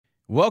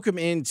Welcome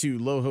into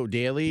Loho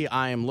Daily.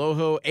 I am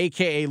Loho,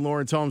 a.k.a.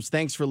 Lawrence Holmes.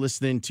 Thanks for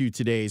listening to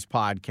today's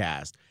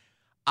podcast.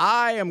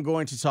 I am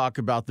going to talk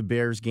about the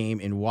Bears game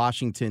in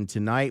Washington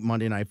tonight,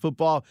 Monday Night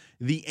Football,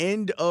 the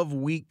end of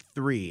Week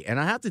 3. And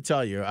I have to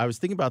tell you, I was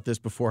thinking about this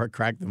before I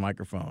cracked the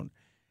microphone.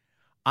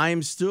 I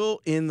am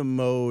still in the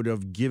mode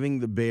of giving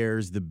the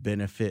Bears the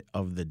benefit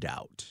of the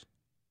doubt.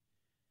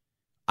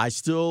 I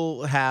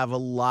still have a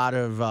lot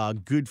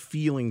of good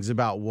feelings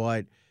about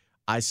what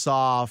I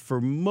saw for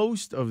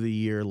most of the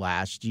year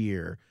last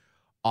year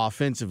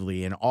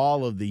offensively and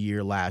all of the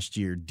year last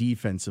year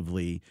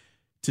defensively,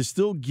 to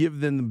still give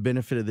them the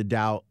benefit of the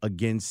doubt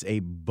against a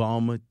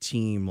bum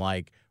team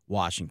like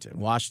Washington.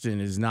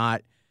 Washington is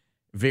not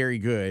very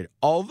good,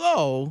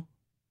 although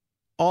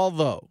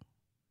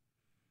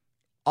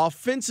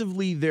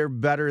offensively they're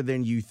better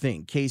than you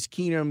think. Case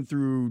Keenum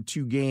through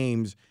 2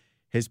 games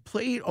has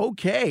played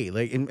okay.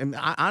 And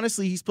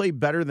honestly, he's played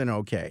better than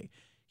okay.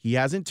 He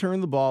hasn't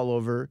turned the ball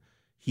over.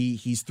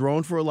 He's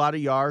thrown for a lot of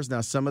yards.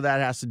 Now, some of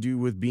that has to do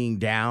with being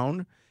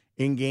down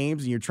in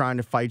games and you're trying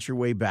to fight your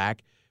way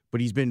back.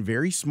 But he's been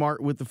very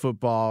smart with the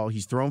football.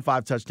 He's thrown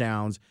 5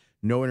 touchdowns,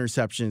 no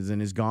interceptions, and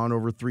has gone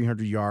over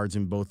 300 yards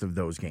in both of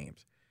those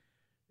games.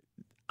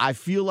 I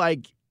feel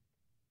like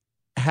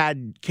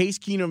had Case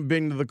Keenum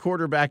been the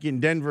quarterback in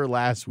Denver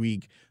last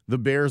week, the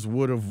Bears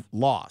would have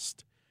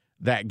lost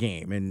that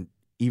game. And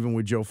even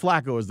with Joe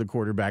Flacco as the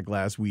quarterback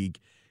last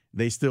week,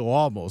 they still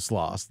almost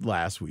lost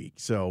last week.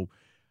 So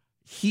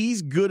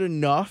he's good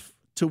enough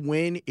to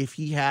win if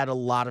he had a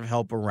lot of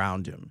help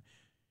around him.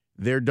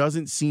 There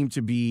doesn't seem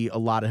to be a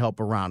lot of help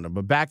around him.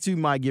 But back to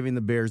my giving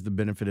the Bears the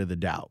benefit of the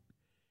doubt.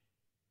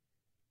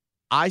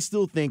 I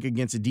still think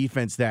against a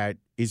defense that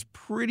is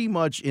pretty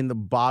much in the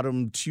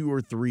bottom 2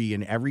 or 3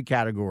 in every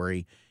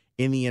category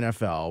in the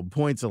NFL,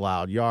 points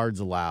allowed, yards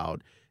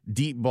allowed,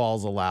 deep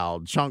balls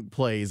allowed, chunk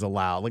plays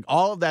allowed, like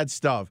all of that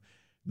stuff.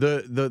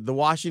 The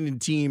Washington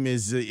team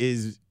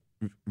is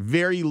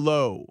very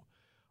low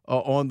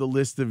on the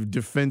list of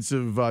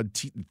defensive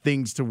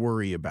things to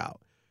worry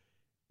about.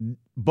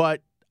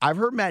 But I've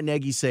heard Matt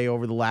Nagy say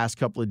over the last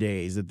couple of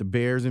days that the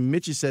Bears, and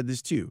Mitch has said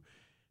this too,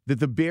 that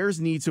the Bears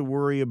need to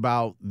worry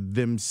about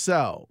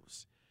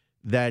themselves,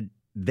 that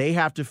they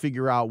have to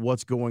figure out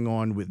what's going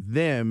on with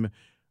them,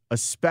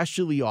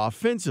 especially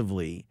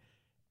offensively,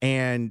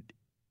 and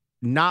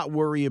not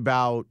worry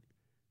about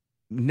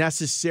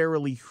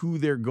necessarily who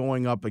they're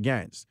going up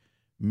against.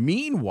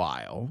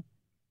 Meanwhile,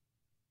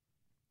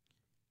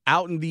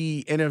 out in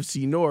the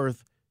NFC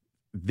North,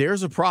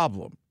 there's a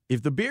problem.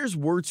 If the Bears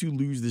were to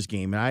lose this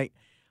game, and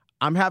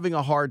I'm having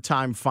a hard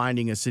time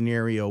finding a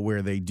scenario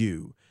where they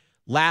do.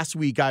 Last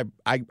week, I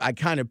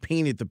kind of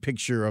painted the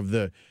picture of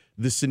the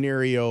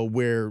scenario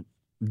where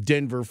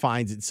Denver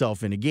finds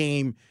itself in a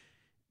game.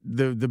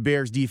 The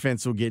Bears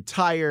defense will get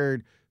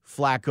tired.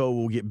 Flacco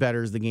will get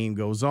better as the game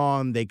goes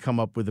on. They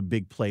come up with a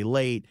big play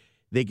late.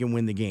 They can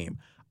win the game.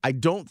 I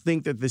don't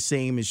think that the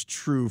same is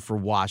true for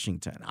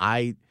Washington.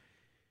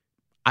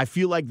 I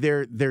feel like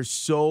they're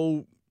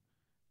so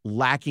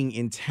lacking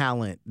in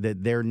talent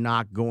that they're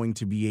not going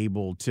to be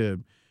able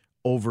to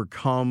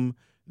overcome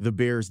the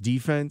Bears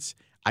defense.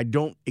 I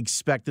don't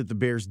expect that the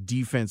Bears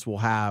defense will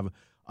have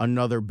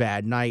another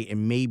bad night,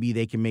 and maybe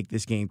they can make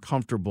this game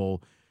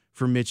comfortable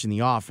for Mitch and the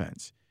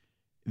offense.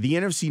 The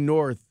NFC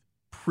North,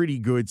 pretty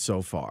good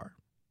so far.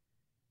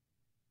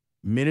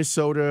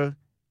 Minnesota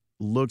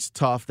looks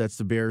tough. That's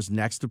the Bears'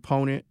 next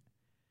opponent,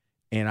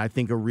 and I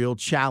think a real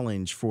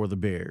challenge for the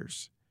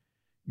Bears.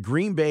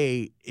 Green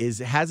Bay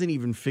hasn't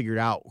even figured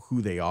out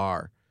who they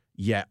are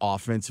yet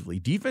offensively.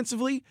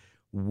 Defensively,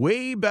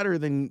 way better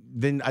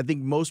than I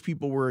think most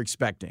people were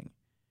expecting.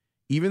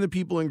 Even the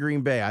people in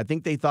Green Bay, I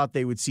think they thought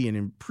they would see an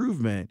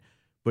improvement,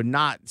 but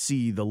not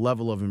see the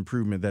level of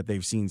improvement that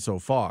they've seen so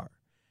far.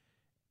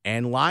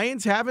 And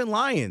Lions haven't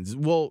Lions.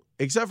 Well,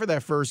 except for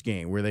that first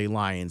game where they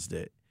Lionsed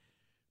it.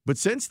 But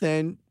since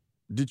then,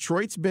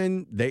 Detroit's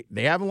been,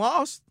 they haven't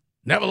lost.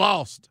 Never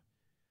lost.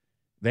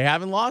 They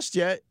haven't lost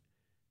yet.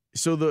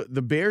 So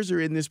the Bears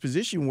are in this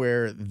position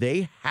where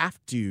they have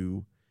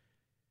to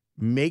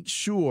make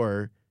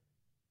sure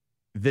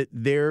that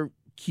they're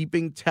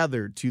keeping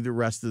tethered to the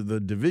rest of the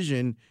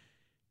division,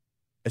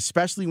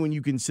 especially when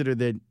you consider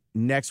that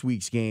next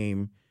week's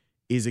game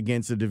is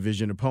against a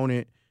division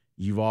opponent.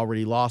 You've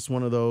already lost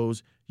one of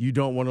those. You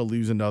don't want to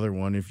lose another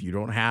one if you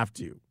don't have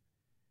to.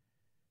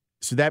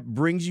 So that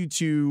brings you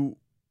to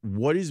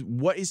what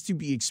is to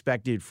be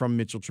expected from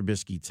Mitchell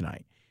Trubisky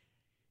tonight.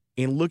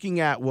 In looking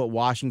at what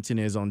Washington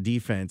is on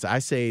defense, I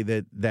say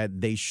that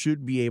they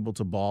should be able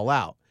to ball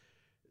out.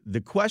 The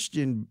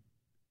question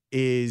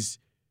is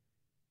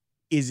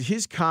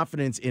his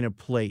confidence in a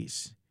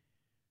place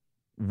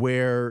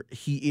where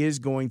he is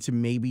going to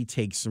maybe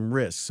take some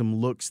risks, some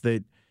looks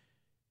that,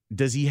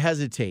 does he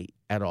hesitate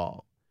at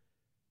all?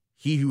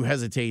 He who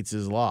hesitates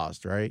is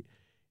lost, right?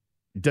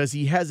 Does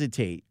he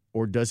hesitate,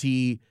 or does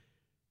he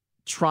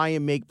try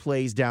and make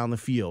plays down the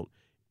field?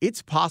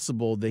 It's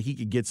possible that he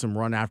could get some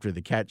run after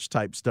the catch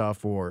type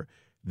stuff, or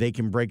they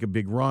can break a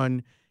big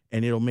run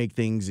and it'll make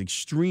things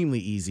extremely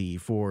easy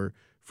for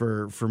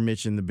for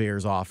Mitch and the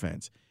Bears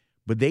offense.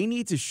 But they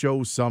need to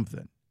show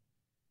something.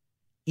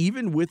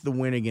 Even with the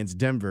win against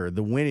Denver,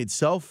 the win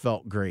itself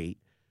felt great,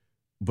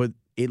 but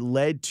it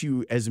led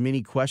to as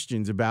many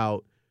questions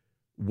about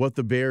what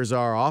the Bears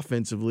are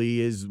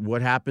offensively as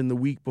what happened the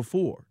week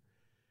before.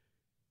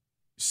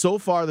 So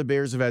far, the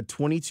Bears have had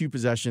 22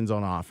 possessions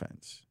on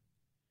offense.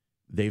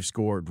 They've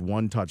scored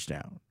 1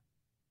 touchdown.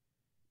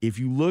 If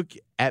you look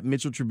at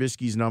Mitchell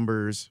Trubisky's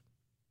numbers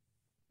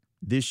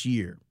this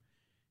year,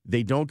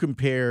 they don't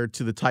compare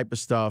to the type of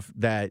stuff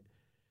that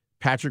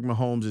Patrick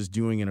Mahomes is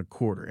doing in a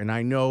quarter. And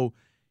I know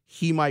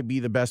he might be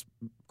the best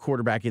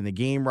quarterback in the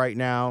game right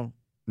now.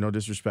 No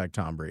disrespect,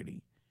 Tom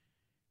Brady.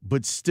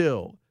 But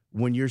still,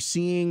 when you're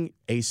seeing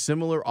a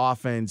similar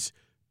offense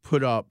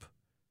put up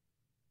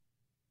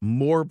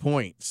more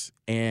points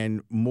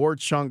and more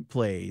chunk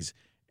plays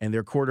and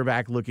their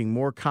quarterback looking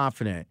more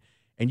confident,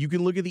 and you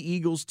can look at the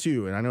Eagles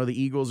too, and I know the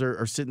Eagles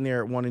are sitting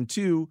there at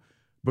 1-2,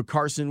 but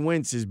Carson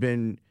Wentz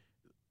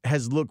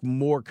has looked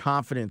more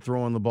confident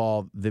throwing the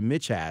ball than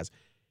Mitch has.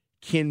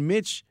 Can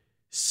Mitch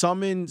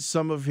summon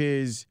some of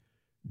his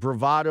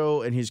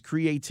bravado and his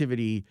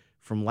creativity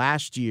from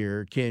last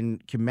year? Can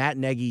Matt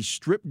Nagy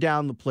strip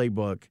down the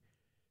playbook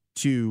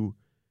to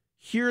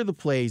here are the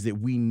plays that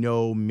we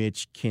know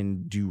Mitch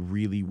can do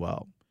really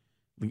well?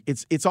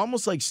 It's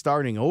almost like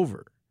starting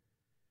over.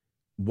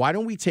 Why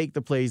don't we take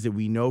the plays that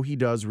we know he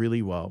does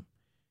really well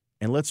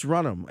and let's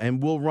run them?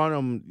 And we'll run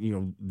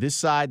them, this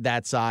side,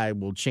 that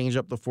side. We'll change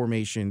up the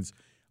formations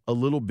a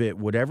little bit,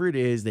 whatever it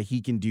is that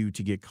he can do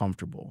to get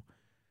comfortable.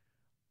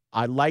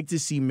 I'd like to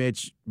see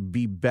Mitch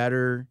be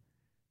better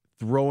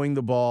throwing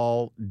the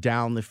ball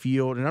down the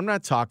field. And I'm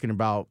not talking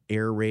about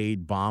air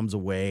raid, bombs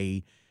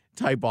away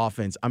type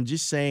offense. I'm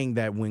just saying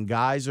that when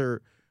guys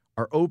are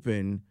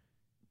open,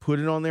 put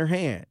it on their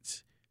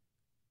hands.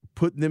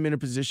 Put them in a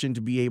position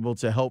to be able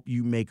to help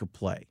you make a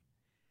play.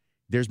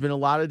 There's been a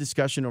lot of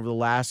discussion over the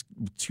last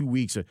 2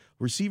 weeks of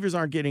receivers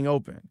aren't getting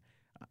open.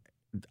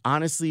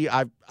 Honestly,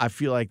 I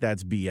feel like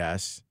that's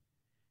BS.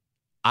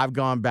 I've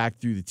gone back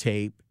through the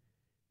tape.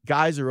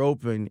 Guys are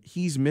open.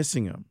 He's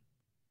missing them.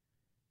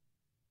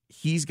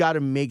 He's got to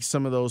make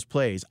some of those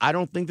plays. I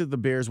don't think that the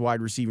Bears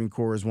wide receiving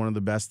core is one of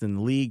the best in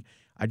the league.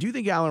 I do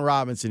think Allen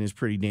Robinson is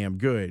pretty damn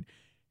good.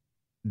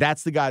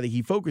 That's the guy that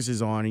he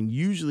focuses on. And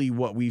usually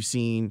what we've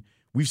seen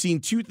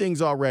 2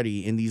 things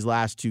already in these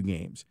last 2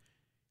 games.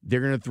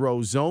 They're going to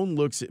throw zone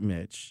looks at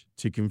Mitch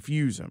to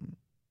confuse him.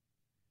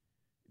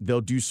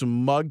 They'll do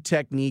some mug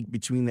technique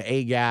between the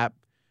A-gap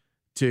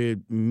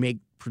to make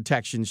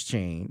protections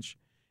change.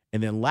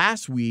 And then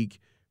last week,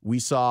 we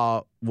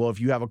saw, well, if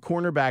you have a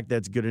cornerback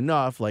that's good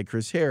enough, like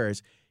Chris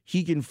Harris,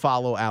 he can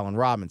follow Allen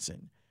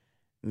Robinson.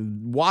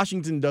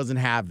 Washington doesn't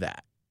have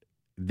that.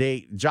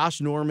 Josh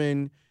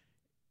Norman,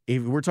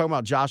 if we're talking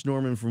about Josh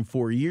Norman from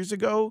 4 years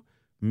ago,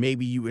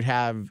 maybe you would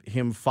have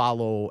him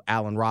follow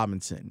Allen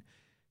Robinson.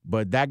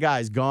 But that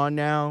guy's gone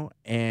now,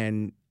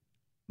 and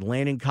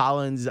Landon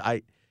Collins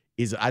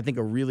is I think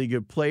a really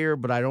good player,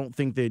 but I don't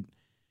think that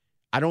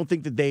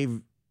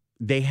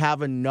they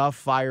have enough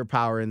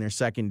firepower in their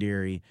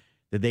secondary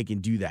that they can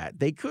do that.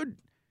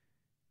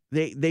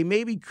 They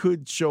maybe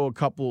could show a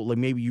couple, like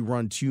maybe you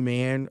run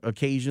 2-man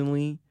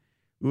occasionally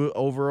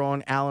over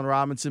on Allen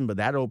Robinson, but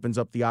that opens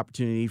up the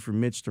opportunity for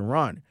Mitch to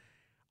run.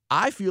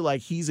 I feel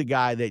like he's a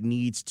guy that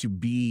needs to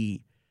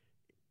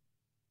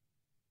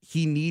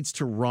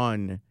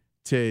run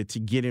to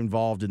get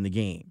involved in the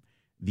game.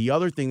 The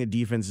other thing that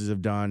defenses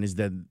have done is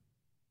that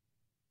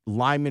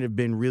linemen have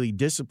been really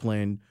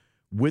disciplined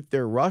with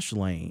their rush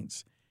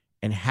lanes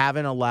and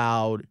haven't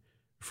allowed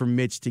for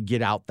Mitch to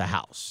get out the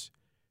house.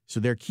 So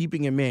they're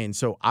keeping him in.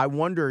 So I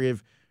wonder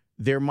if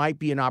there might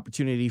be an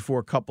opportunity for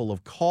a couple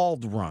of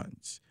called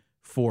runs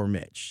for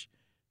Mitch,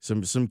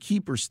 some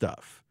keeper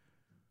stuff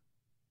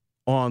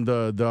on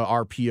the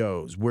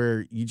RPOs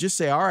where you just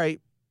say, all right,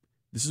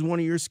 this is one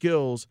of your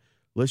skills.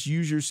 Let's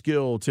use your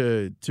skill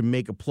to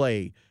make a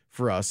play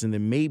for us, and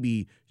then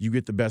maybe you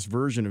get the best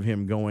version of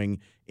him going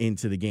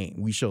into the game.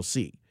 We shall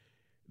see.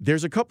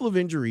 There's a couple of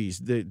injuries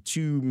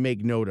to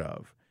make note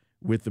of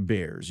with the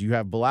Bears. You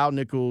have Bilal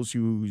Nichols,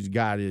 who's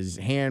got his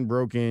hand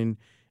broken,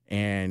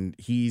 and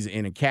he's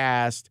in a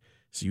cast,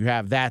 so you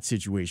have that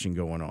situation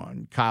going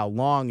on. Kyle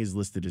Long is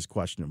listed as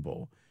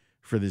questionable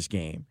for this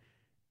game.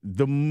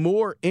 The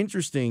more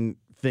interesting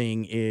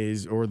thing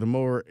is, or the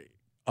more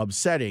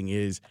upsetting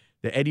is,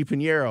 that Eddie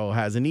Pinheiro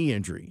has a knee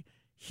injury.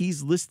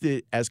 He's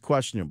listed as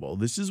questionable.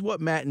 This is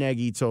what Matt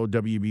Nagy told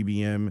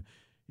WBBM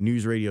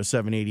News Radio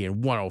 780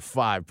 and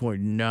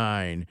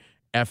 105.9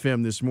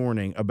 FM this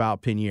morning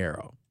about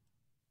Pinheiro.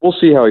 We'll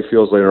see how he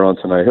feels later on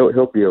tonight.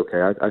 He'll be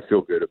okay. I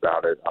feel good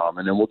about it.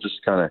 And then we'll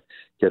just kind of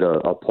get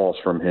a pulse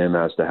from him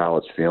as to how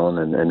it's feeling,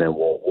 and then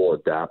we'll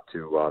adapt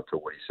to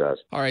what he says.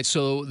 All right,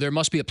 so there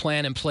must be a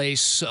plan in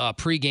place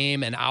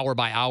pregame and hour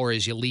by hour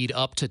as you lead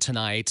up to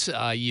tonight.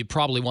 You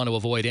probably want to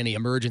avoid any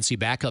emergency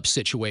backup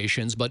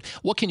situations, but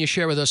what can you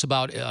share with us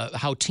about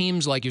how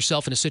teams like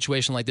yourself in a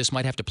situation like this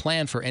might have to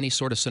plan for any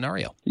sort of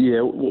scenario? Yeah,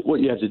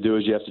 what you have to do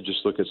is you have to just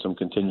look at some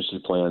contingency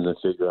plans and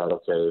figure out,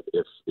 okay,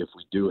 if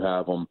we do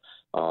have them,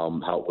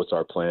 what's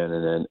our plan,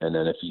 and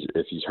then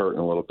if he's hurting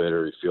a little bit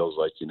or he feels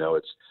like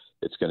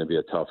it's going to be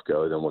a tough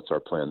go, then what's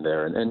our plan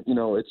there? And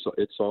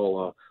it's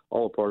all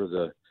a part of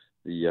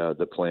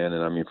the plan.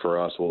 And I mean, for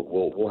us,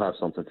 we'll have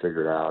something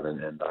figured out.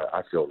 And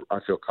I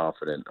feel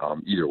confident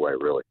either way,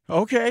 really.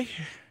 Okay.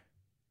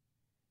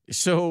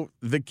 So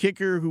the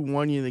kicker who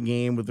won you the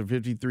game with a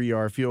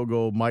 53-yard field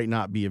goal might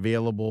not be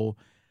available.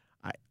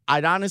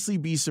 I'd honestly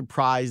be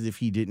surprised if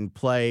he didn't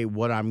play.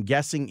 What I'm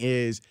guessing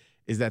is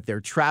that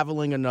they're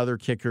traveling another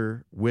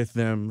kicker with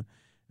them.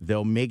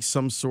 They'll make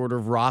some sort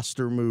of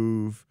roster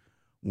move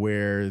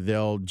where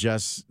they'll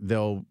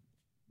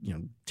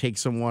take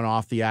someone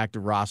off the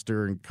active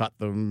roster and cut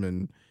them,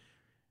 and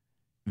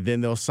then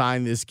they'll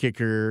sign this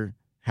kicker,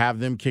 have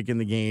them kick in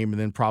the game, and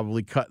then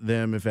probably cut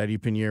them if Eddie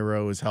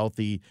Pinheiro is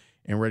healthy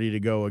and ready to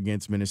go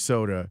against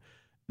Minnesota.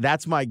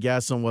 That's my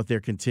guess on what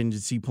their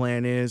contingency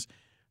plan is.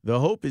 The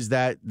hope is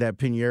that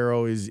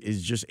Pinheiro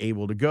is just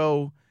able to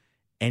go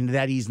and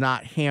that he's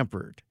not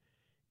hampered.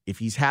 If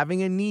he's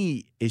having a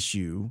knee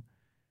issue,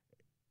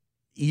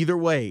 either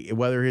way,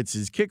 whether it's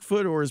his kick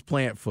foot or his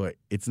plant foot,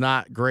 it's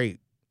not great.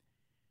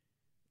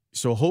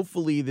 So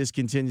hopefully this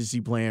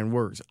contingency plan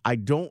works. I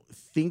don't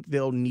think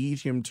they'll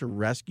need him to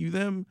rescue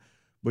them,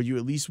 but you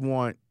at least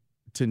want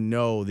to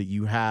know that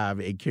you have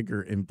a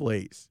kicker in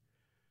place.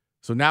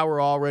 So now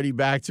we're already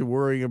back to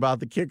worrying about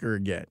the kicker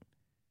again.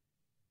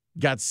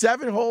 Got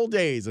 7 whole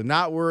days of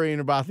not worrying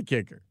about the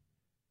kicker.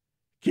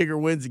 Kicker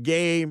wins the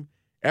game.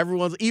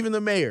 Even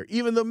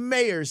the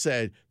mayor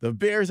said the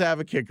Bears have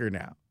a kicker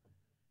now.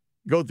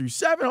 Go through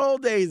 7 whole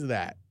days of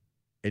that.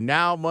 And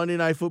now Monday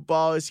Night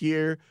Football is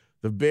here.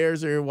 The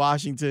Bears are in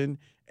Washington.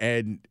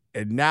 And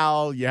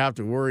now you have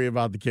to worry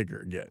about the kicker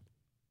again.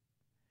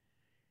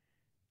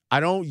 I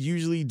don't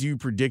usually do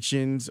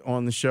predictions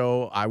on the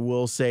show. I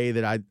will say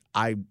that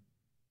I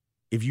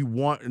if you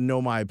want to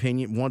know my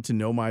opinion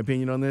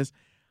on this,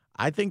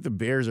 I think the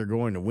Bears are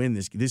going to win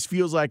this. This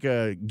feels like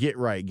a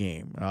get-right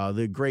game.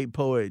 The great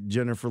poet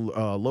Jennifer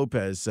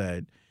Lopez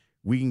said,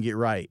 we can get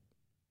right.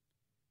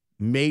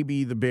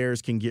 Maybe the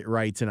Bears can get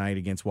right tonight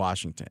against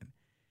Washington.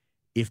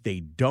 If they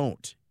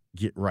don't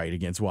get right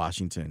against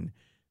Washington,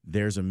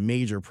 there's a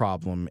major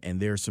problem, and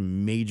there's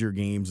some major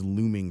games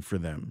looming for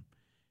them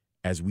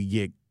as we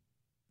get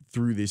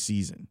through this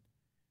season.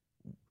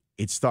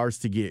 It starts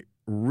to get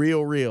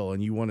real,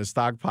 and you want to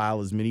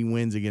stockpile as many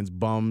wins against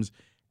bums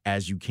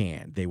as you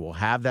can. They will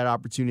have that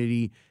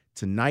opportunity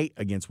tonight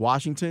against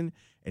Washington,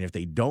 and if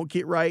they don't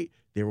get right,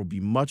 there will be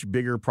much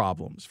bigger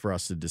problems for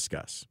us to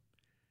discuss.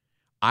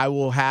 I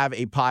will have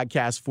a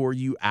podcast for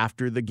you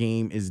after the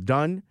game is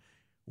done.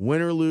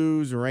 Win or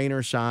lose, rain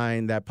or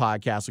shine, that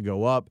podcast will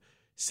go up.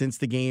 Since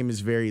the game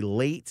is very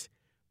late,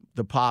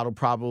 the pod will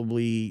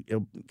probably,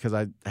 because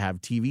I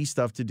have TV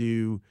stuff to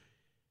do,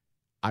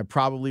 I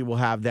probably will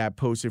have that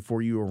posted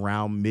for you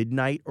around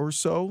midnight or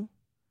so.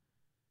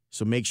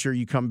 So make sure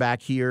you come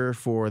back here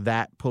for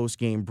that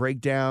post-game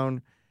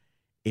breakdown.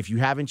 If you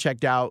haven't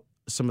checked out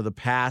some of the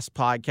past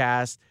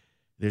podcasts,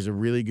 there's a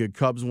really good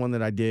Cubs one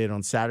that I did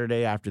on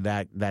Saturday after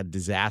that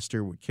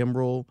disaster with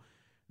Kimbrel.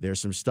 There's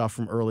some stuff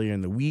from earlier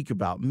in the week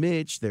about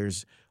Mitch.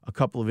 There's a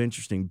couple of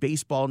interesting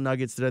baseball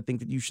nuggets that I think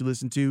that you should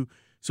listen to.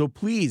 So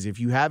please, if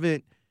you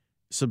haven't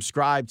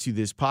subscribed to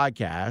this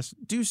podcast,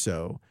 do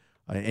so.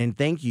 And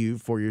thank you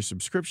for your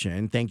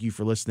subscription. Thank you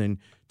for listening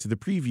to the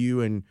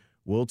preview. And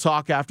we'll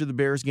talk after the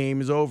Bears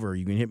game is over.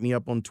 You can hit me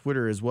up on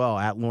Twitter as well.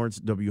 At Lawrence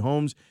W.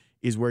 Holmes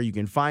is where you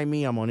can find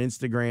me. I'm on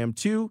Instagram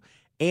too.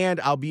 And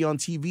I'll be on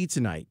TV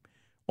tonight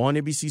on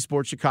NBC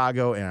Sports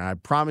Chicago, and I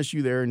promise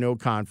you there are no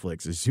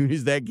conflicts. As soon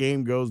as that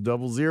game goes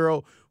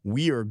 0-0,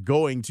 we are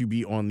going to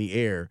be on the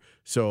air.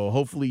 So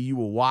hopefully you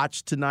will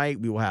watch tonight.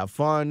 We will have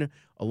fun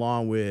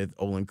along with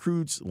Olin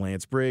Kreutz,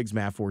 Lance Briggs,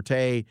 Matt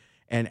Forte,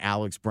 and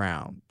Alex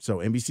Brown. So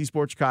NBC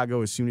Sports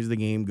Chicago as soon as the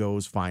game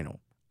goes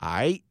final. All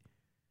right?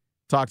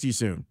 Talk to you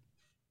soon.